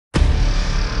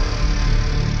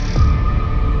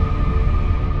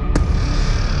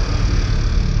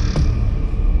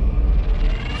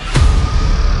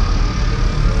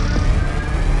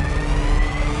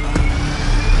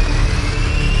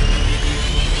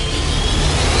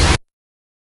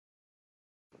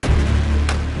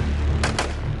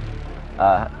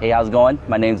Hey, how's it going?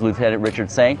 My name is Lieutenant Richard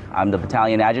Tsang. I'm the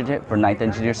Battalion Adjutant for 9th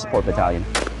Engineer Support Battalion.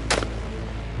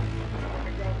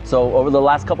 So over the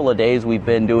last couple of days, we've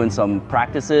been doing some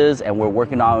practices and we're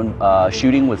working on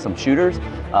shooting with some shooters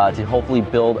to hopefully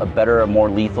build a better, more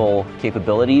lethal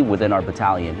capability within our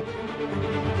battalion.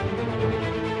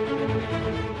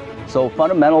 So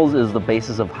fundamentals is the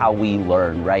basis of how we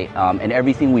learn, right? And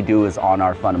everything we do is on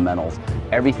our fundamentals.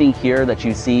 Everything here that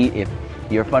you see, if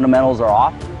your fundamentals are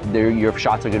off, your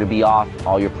shots are going to be off,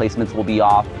 all your placements will be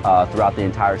off throughout the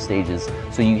entire stages.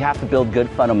 So you have to build good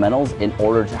fundamentals in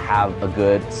order to have a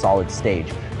good, solid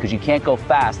stage, because you can't go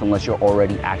fast unless you're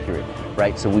already accurate,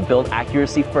 right? So we build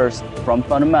accuracy first from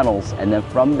fundamentals, and then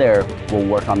from there, we'll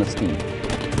work on the speed.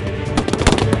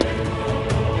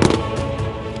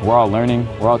 We're all learning,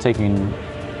 we're all taking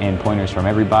in pointers from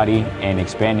everybody and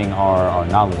expanding our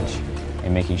knowledge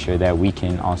and making sure that we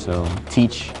can also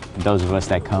teach those of us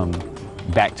that come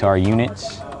back to our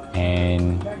units,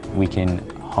 and we can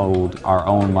hold our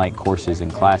own like courses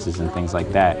and classes and things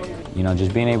like that. You know,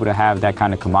 just being able to have that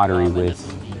kind of camaraderie with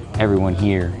everyone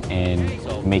here and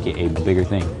make it a bigger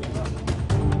thing.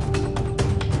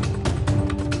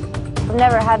 I've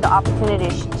never had the opportunity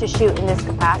to shoot in this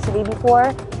capacity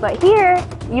before, but here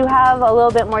you have a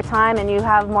little bit more time and you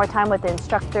have more time with the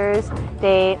instructors.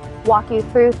 They walk you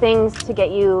through things to get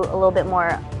you a little bit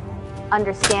more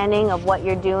understanding of what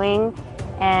you're doing,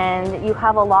 and you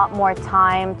have a lot more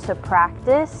time to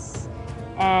practice,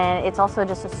 and it's also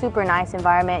just a super nice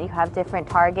environment. You have different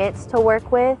targets to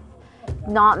work with.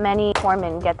 Not many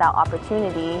foremen get that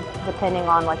opportunity depending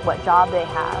on like what job they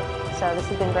have, so this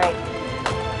has been great.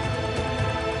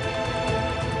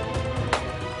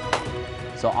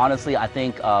 So honestly, I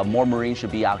think more Marines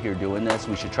should be out here doing this.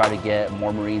 We should try to get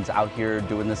more Marines out here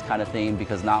doing this kind of thing,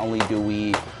 because not only do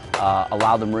we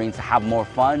allow the Marines to have more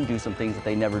fun, do some things that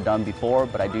they never done before,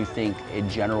 but I do think in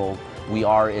general, we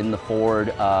are in the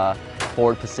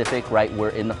forward Pacific, right? We're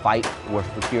in the fight, we're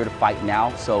here to fight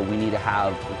now, so we need to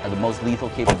have the most lethal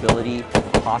capability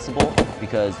possible,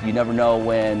 because you never know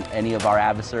when any of our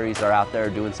adversaries are out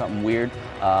there doing something weird.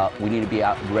 We need to be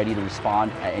out ready to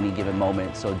respond at any given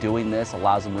moment. So doing this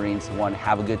allows the Marines to, one,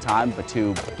 have a good time, but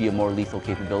two, be a more lethal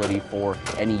capability for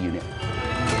any unit.